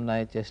জানতাম না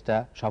এই চেষ্টা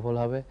সফল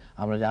হবে।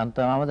 আমরা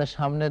জানতাম আমাদের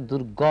সামনে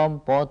দুর্গম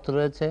পথ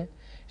রয়েছে,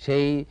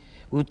 সেই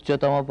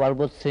উচ্চতম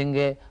পর্বত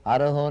শৃঙ্গে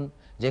আরোহণ,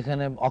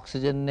 যেখানে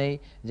অক্সিজেন নেই,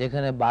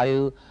 যেখানে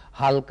বায়ু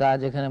হালকা,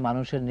 যেখানে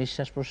মানুষের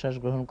নিঃশ্বাস প্রশ্বাস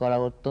গ্রহণ করা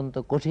অত্যন্ত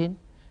কঠিন,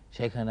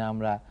 সেখানে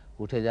আমরা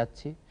উঠে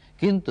যাচ্ছি।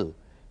 কিন্তু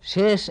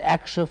শেষ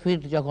 100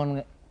 ফিট যখন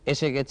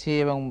এসে গেছি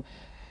এবং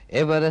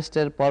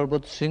এভারেস্টের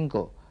পর্বত শৃঙ্গ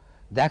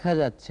দেখা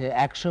যাচ্ছে,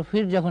 100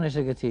 ফিট যখন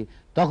এসে গেছি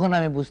তখন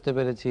আমি বুঝতে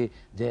পেরেছি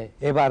যে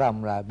এবার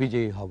আমরা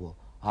বিজয়ী হব,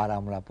 আর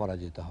আমরা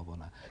পরাজিত হব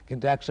না।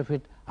 কিন্তু 100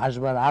 ফিট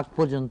আসবার আগ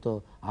পর্যন্ত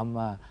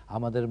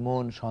আমাদের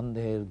মন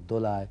সন্দেহের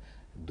দোলায়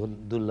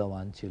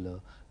দুল্যমান ছিল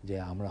যে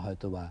আমরা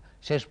হয়তোবা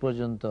শেষ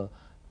পর্যন্ত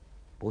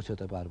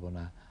পৌঁছতে পারবো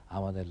না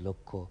আমাদের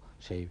লক্ষ্য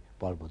সেই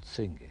পর্বত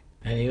শৃঙ্গে।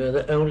 And you are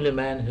the only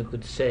man who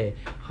could say,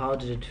 how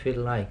did it feel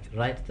like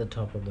right at the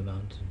top of the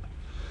mountain?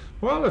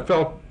 Well, it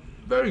felt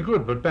very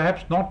good, but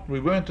perhaps not. We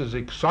weren't as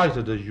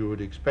excited as you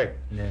would expect,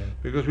 No.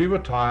 because we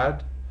were tired,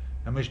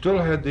 and we still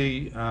had the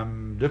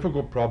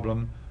difficult problem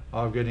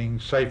of getting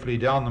safely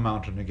down the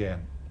mountain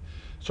again.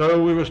 So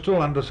we were still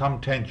under some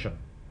tension.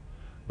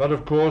 But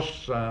of course,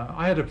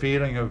 I had a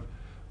feeling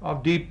of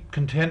deep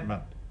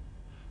contentment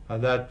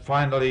that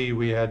finally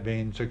we had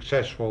been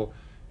successful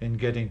in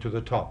getting to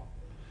the top.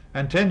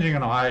 And Tenzing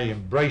and I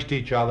embraced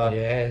each other.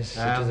 Yes,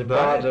 it is a and,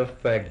 part of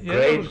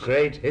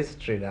great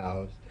history now.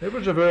 It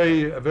was a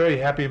very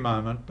happy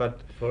moment, but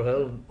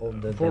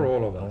For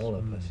all of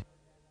us.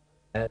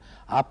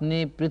 আপনি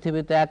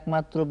পৃথিবীতে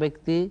একমাত্র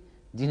ব্যক্তি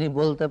যিনি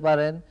বলতে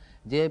পারেন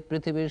যে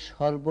পৃথিবীর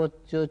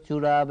সর্বোচ্চ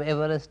চূড়া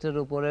এভারেস্টের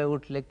উপরে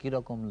উঠলে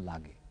কিরকম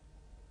লাগে।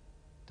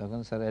 তখন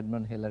স্যার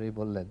এডমন্ড হিলারি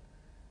বললেন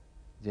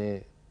যে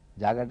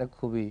জায়গাটা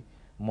খুবই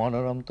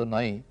মনোরম তো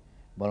নয়,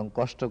 বরং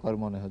কষ্টকর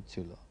মনে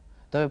হচ্ছিল।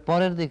 তবে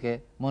পরের দিকে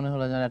মনে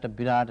হলো যেন একটা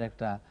বিরাট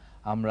একটা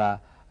আমরা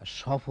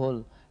সফল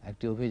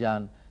একটি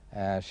অভিযান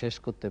শেষ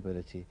করতে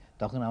পেরেছি।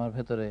 তখন আমার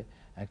ভেতরে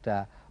একটা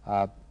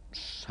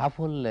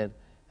সাফল্যের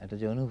একটা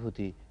যে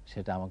অনুভূতি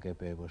সেটা আমাকে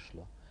পেয়ে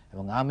বসলো,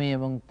 এবং আমি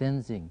এবং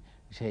তেনজিং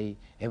সেই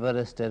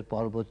এভারেস্টের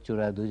পর্বত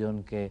চূড়ায়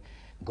দুজনকে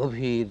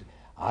গভীর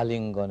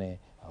আলিঙ্গনে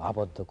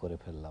আবদ্ধ করে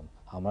ফেললাম।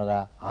 আমরা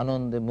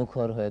আনন্দে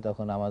মুখর হয়ে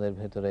তখন আমাদের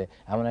ভেতরে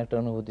এমন একটা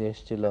অনুভূতি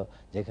এসেছিল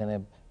যেখানে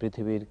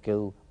পৃথিবীর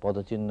কেউ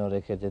পদচিহ্ন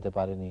রেখে যেতে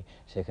পারেনি,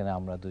 সেখানে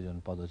আমরা দুজন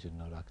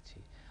পদচিহ্ন রাখছি।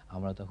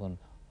 আমরা তখন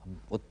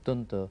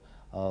অত্যন্ত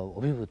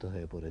অভিভূত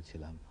হয়ে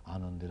পড়েছিলাম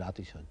আনন্দের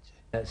আতিশয্যে।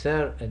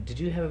 Sir, did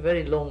you have a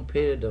very long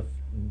period of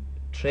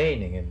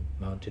training in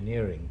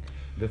mountaineering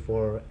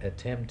before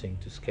attempting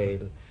to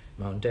scale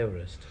Mount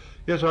Everest?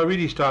 Yes, I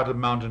really started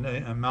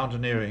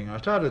mountaineering. I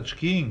started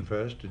skiing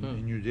first in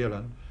New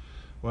Zealand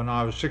when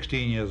I was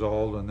 16 years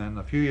old, and then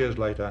a few years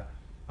later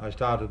I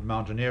started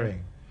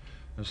mountaineering.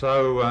 And so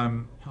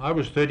I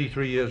was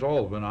 33 years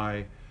old when I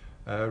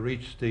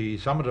reached the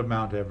summit of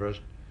Mount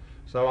Everest.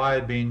 So I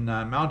had been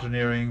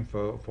mountaineering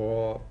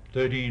for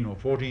 13 or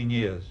 14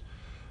 years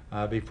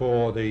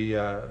before the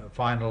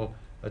final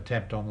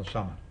attempt on the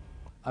summit.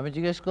 আমি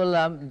জিজ্ঞেস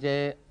করলাম যে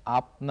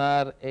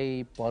আপনার এই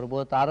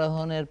পর্বত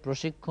আরোহণের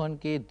প্রশিক্ষণ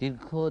কি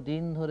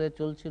দীর্ঘদিন ধরে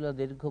চলছিল,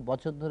 দীর্ঘ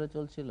বছর ধরে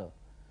চলছিল?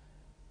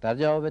 তার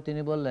জবাবে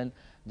তিনি বললেন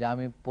যে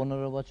আমি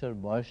 15 বছর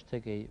বয়স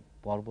থেকেই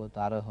পর্বত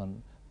আরোহণ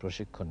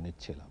প্রশিক্ষণ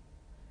নিচ্ছিলাম,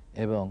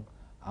 এবং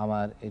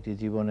আমার এটি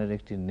জীবনের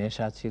একটি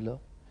নেশা ছিল,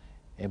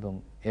 এবং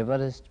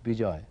এভারেস্ট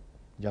বিজয়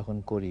যখন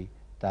করি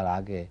তার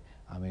আগে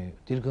আমি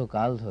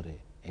দীর্ঘকাল ধরে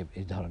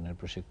এই ধরনের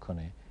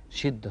প্রশিক্ষণে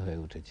সিদ্ধ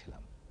হয়ে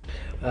উঠেছিলাম।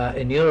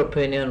 In your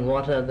opinion,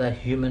 what are the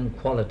human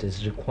qualities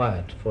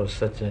required for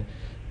such a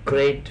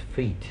great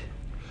feat?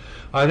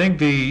 I think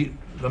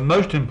the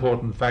most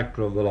important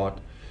factor of the lot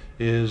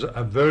is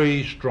a very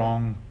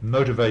strong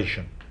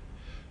motivation.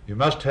 You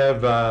must have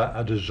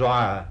a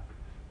desire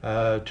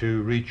to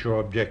reach your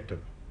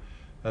objective.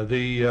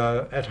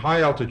 At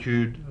high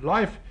altitude,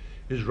 life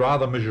is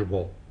rather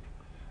miserable.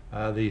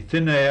 The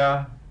thin air,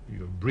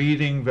 you're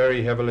breathing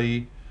very heavily,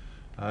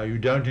 you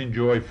don't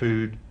enjoy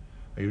food,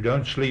 you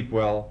don't sleep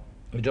well.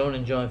 You don't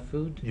enjoy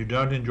food? You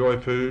don't enjoy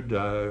food.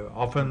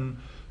 Often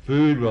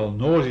food will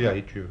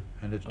nauseate you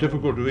and it's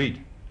difficult to eat.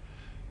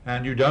 And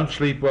you don't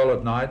sleep well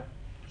at night.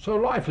 So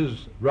life is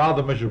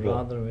rather miserable.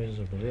 Rather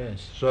miserable, yes.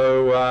 So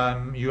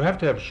you have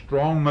to have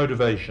strong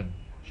motivation,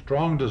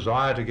 strong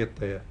desire to get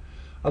there.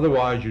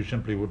 Otherwise you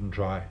simply wouldn't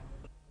try.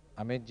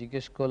 আমি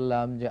জিজ্ঞেস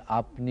করলাম যে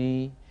আপনি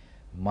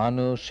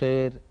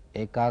মানুষের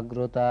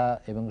একাগ্রতা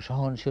এবং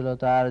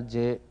সহনশীলতার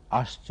যে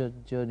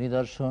আশ্চর্য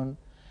নিদর্শন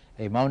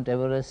এই মাউন্ট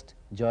এভারেস্ট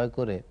জয়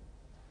করে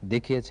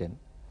দেখিয়েছেন,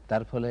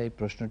 তার ফলে এই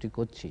প্রশ্নটি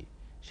করছি,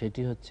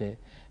 সেটি হচ্ছে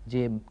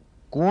যে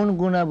কোন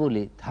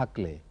গুণাবলী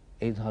থাকলে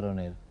এই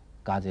ধরনের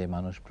কাজে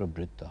মানুষ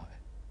প্রবৃত্ত হয়।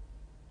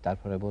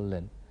 তারপরে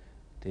বললেন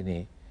তিনি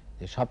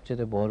যে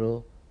সবচেয়ে বড়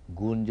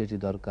গুণ যেটি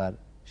দরকার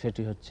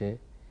সেটি হচ্ছে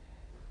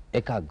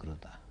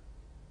একাগ্রতা,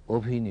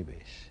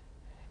 অভিনিবেশ।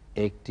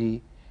 একটি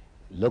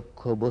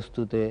লক্ষ্য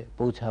বস্তুতে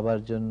পৌঁছাবার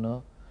জন্য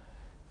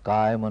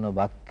কায়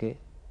মনোবাক্যে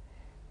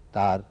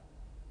তার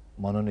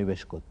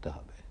মনোনিবেশ করতে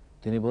হবে।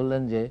 তিনি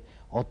বললেন যে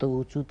অত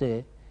উঁচুতে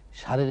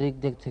শারীরিক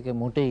দিক থেকে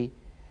মোটেই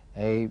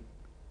এই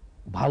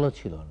ভালো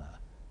ছিল না,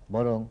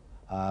 বরং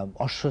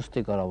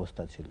অস্বস্তিকর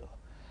অবস্থা ছিল।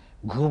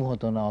 ঘুম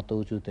হতো না অত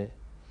উঁচুতে,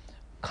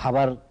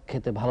 খাবার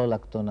খেতে ভালো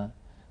লাগতো না,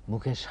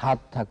 মুখে স্বাদ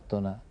থাকতো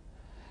না,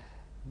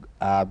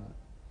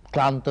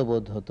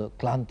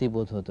 ক্লান্তি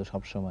বোধ হতো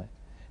সবসময়।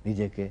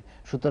 নিজেকে।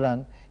 সুতরাং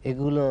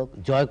এগুলো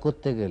জয়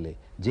করতে গেলে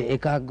যে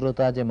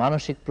একাগ্রতা, যে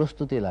মানসিক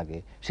প্রস্তুতি লাগে,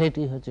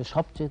 সেটি হচ্ছে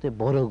সবচেয়ে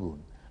বড় গুণ,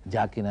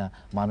 যা কিনা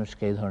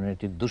মানুষকে এই ধরনের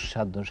একটি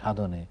দুঃসাধ্য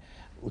সাধনে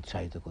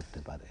উৎসাহিত করতে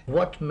পারে।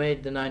 What made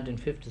the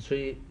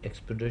 1953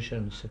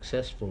 expedition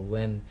successful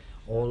when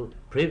all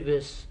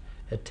previous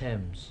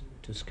attempts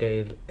to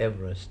scale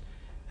Everest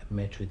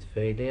met with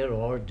failure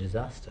or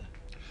disaster?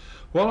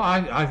 Well,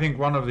 I think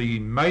one of the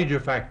major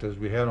factors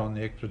we had on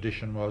the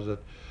expedition was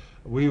that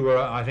we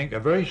were, I think,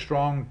 a very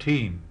strong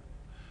team.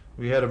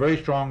 We had a very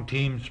strong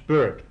team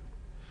spirit.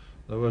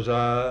 There was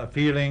a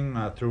feeling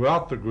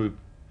throughout the group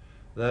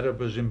that it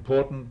was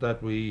important that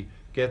we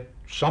get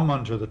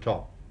someone to the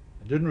top.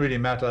 It didn't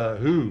really matter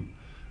who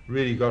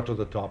really got to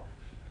the top,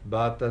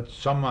 but that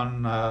someone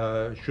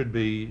should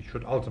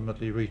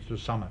ultimately reach the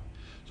summit.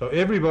 So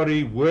everybody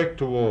worked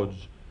towards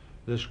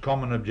this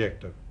common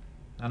objective.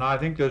 And I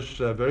think this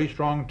very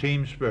strong team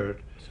spirit.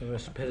 So we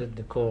spirited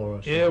the core.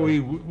 Yeah,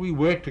 we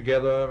worked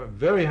together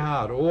very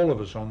hard, all of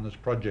us, on this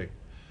project.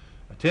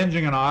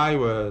 Tenzing and I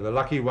were the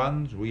lucky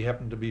ones. We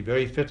happened to be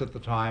very fit at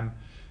the time,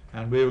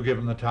 and we were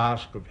given the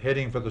task of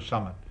heading for the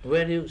summit.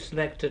 Were you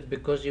selected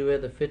because you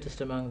were the fittest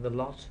among the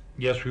lot?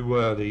 Yes, we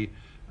were.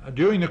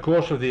 During the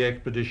course of the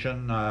expedition,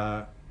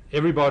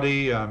 everybody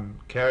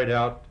carried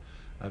out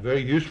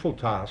very useful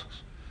tasks,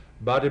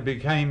 but it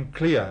became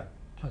clear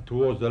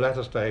towards the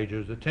latter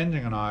stages that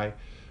Tenzing and I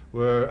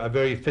were a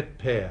very fit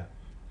pair.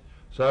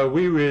 So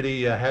we really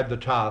had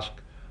the task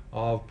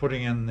of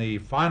putting in the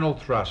final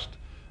thrust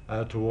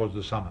towards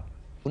the summit.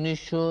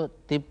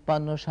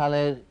 1953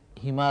 সালের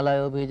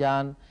হিমালয়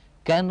অভিযান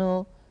কেন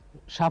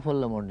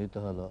সাফল্যমণ্ডিত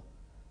হলো?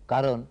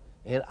 কারণ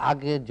এর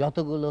আগে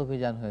যতগুলো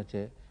অভিযান হয়েছে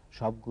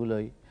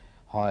সবগুলোই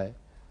হয়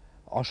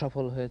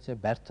অসফল হয়েছে,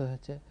 ব্যর্থ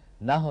হয়েছে,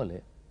 না হলে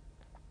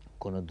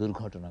কোনো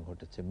দুর্ঘটনা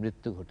ঘটেছে,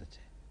 মৃত্যু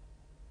ঘটেছে।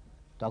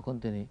 তখন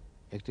তিনি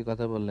একটি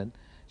কথা বললেন,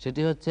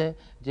 সেটি হচ্ছে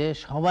যে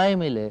সবাই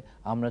মিলে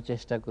আমরা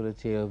চেষ্টা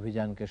করেছি এই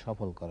অভিযানকে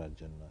সফল করার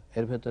জন্য।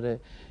 এর ভেতরে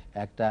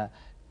একটা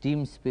টিম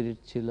স্পিরিট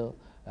ছিল,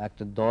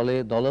 একটা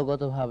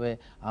দলগতভাবে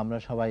আমরা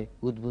সবাই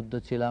উদ্বুদ্ধ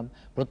ছিলাম,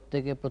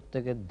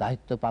 প্রত্যেকের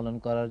দায়িত্ব পালন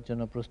করার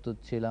জন্য প্রস্তুত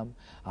ছিলাম।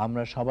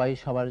 আমরা সবাই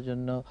সবার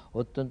জন্য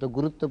অত্যন্ত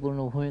গুরুত্বপূর্ণ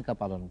ভূমিকা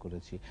পালন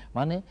করেছি।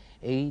 মানে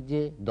এই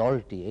যে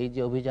দলটি, এই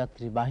যে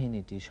অভিযাত্রী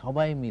বাহিনীটি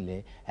সবাই মিলে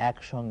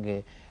একসঙ্গে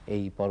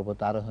এই পর্বত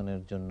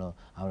আরোহণের জন্য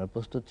আমরা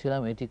প্রস্তুত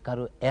ছিলাম। এটি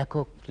কারো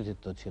একক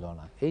কৃতিত্ব ছিল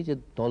না, এই যে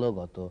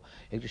দলগত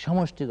একটি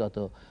সমষ্টিগত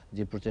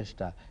যে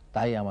প্রচেষ্টা,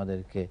 তাই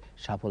আমাদেরকে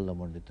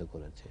সাফল্যমণ্ডিত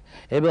করেছে।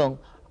 এবং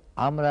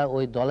আমরা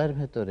ওই দলের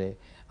ভেতরে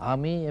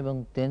আমি এবং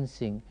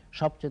তেনসিং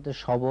সবচেয়ে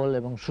সবল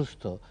এবং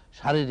সুস্থ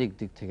শারীরিক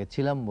দিক থেকে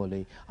ছিলাম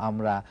বলেই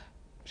আমরা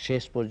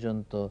শেষ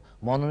পর্যন্ত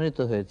মনোনীত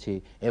হয়েছি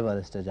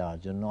এভারেস্টে যাওয়ার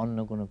জন্য। অন্য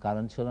কোনো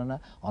কারণ ছিল না।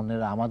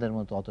 অন্যরা আমাদের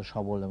মতো অত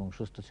সবল এবং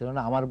সুস্থ ছিল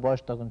না। আমার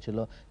বয়স তখন ছিল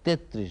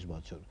 33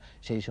 বছর।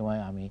 সেই সময়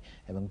আমি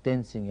এবং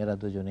তেনসিং এরা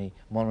দুজনেই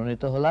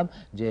মনোনীত হলাম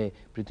যে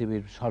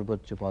পৃথিবীর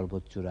সর্বোচ্চ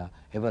পর্বতচূড়া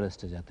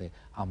এভারেস্টে যাতে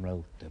আমরা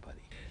উঠতে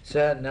পারি।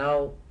 Sir, now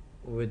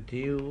with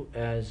you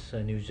as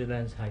New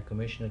Zealand's High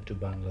Commissioner to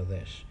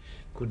Bangladesh,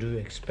 could you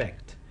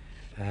expect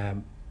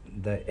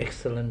the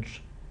excellent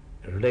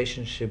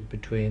relationship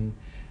between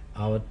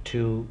our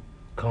two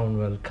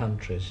Commonwealth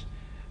countries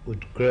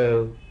would grow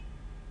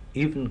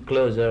even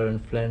closer and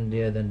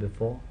friendlier than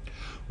before?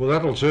 Well,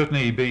 that will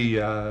certainly be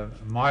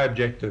my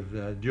objective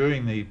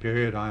during the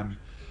period I'm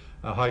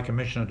High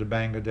Commissioner to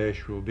Bangladesh,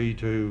 will be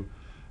to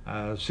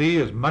see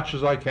as much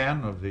as I can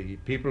of the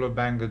people of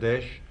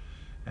Bangladesh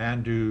and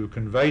to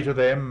convey to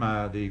them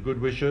the good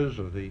wishes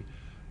of the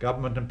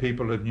government and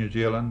people of New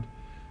Zealand.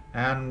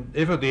 And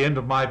if at the end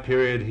of my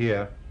period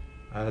here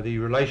the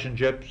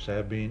relationships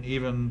have been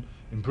even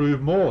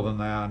improved more than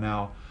they are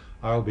now,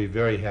 I will be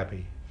very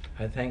happy.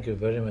 I thank you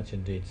very much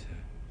indeed, sir.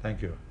 Thank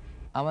you.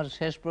 আমার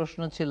শেষ প্রশ্ন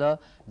ছিল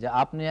যে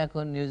আপনি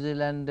এখন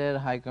নিউজিল্যান্ডের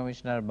high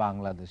commissioner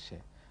বাংলাদেশে,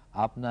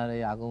 আপনার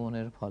এই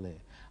আগমনের ফলে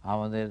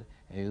আমাদের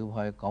এই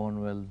উভয়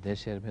কমনওয়েলথ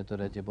দেশের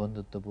ভেতরে যে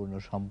বন্ধুত্বপূর্ণ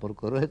সম্পর্ক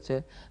রয়েছে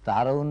তা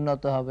আরও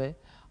উন্নত হবে,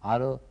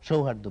 আরও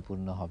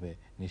সৌহার্দ্যপূর্ণ হবে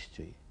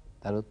নিশ্চয়ই।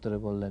 তার উত্তরে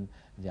বললেন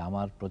যে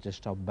আমার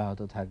প্রচেষ্টা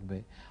অব্যাহত থাকবে।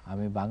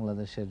 আমি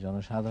বাংলাদেশের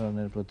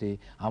জনসাধারণের প্রতি,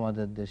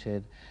 আমাদের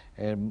দেশের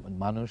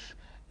মানুষ,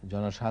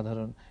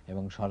 জনসাধারণ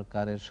এবং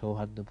সরকারের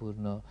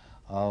সৌহার্দ্যপূর্ণ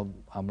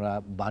আমরা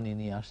বাণী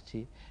নিয়ে আসছি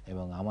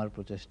এবং আমার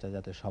প্রচেষ্টা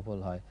যাতে সফল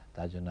হয়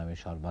তার জন্য আমি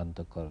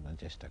সর্বান্তঃকরণে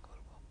চেষ্টা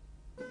করব।